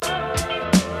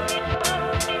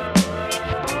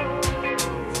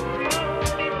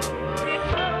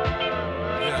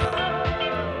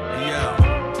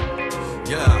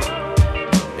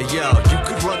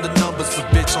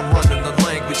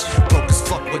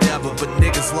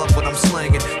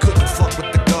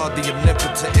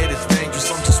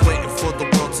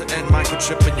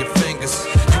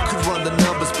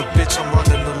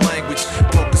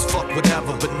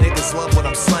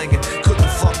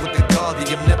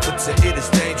omnipotent, it is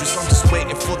dangerous. I'm just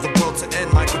waiting for the world to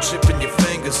end, microchipping your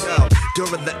fingers. Yo,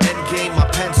 during the end game, my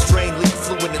pen strain, leak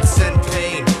fluid and send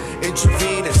pain.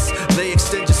 Intravenous, they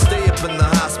extend your stay up in the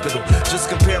hospital. Just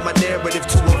compare my narrative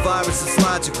to a virus, it's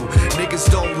logical.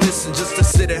 Niggas don't listen, just to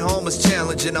sit at home is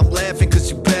challenging. I'm laughing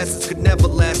cause you bastards could never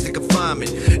last in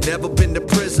confinement. Never been to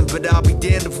prison, but I'll be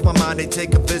damned if my mind they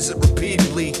take a visit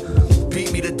repeatedly.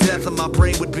 Beat me to death and my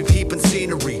brain would be peeping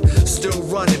scenery. Still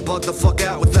running, bug the fuck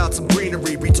out without some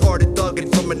greenery. Retarded thugging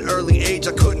from an early age,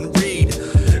 I couldn't read.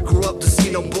 Grew up to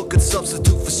see no book and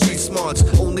substitute for street smarts.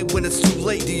 Only when it's too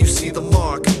late do you see the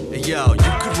mark. Hey, yo,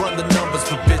 you could run the numbers,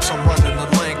 but bitch, I'm running the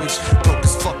language. Broke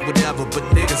as fuck whatever, but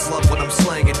niggas love what I'm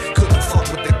slanging. Couldn't fuck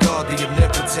with the God, the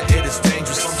omnipotent, it is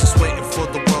dangerous. I'm just waiting for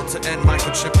the world to end,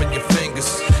 microchipping your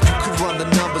fingers. You could run the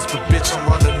numbers, but bitch, I'm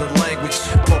running the language.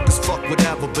 Broke as fuck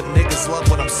whatever, but niggas love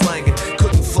what I'm slanging.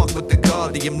 Couldn't fuck with the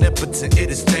God, the omnipotent, it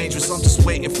is dangerous. I'm just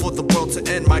waiting for the world to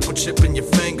end, microchipping your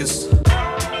fingers.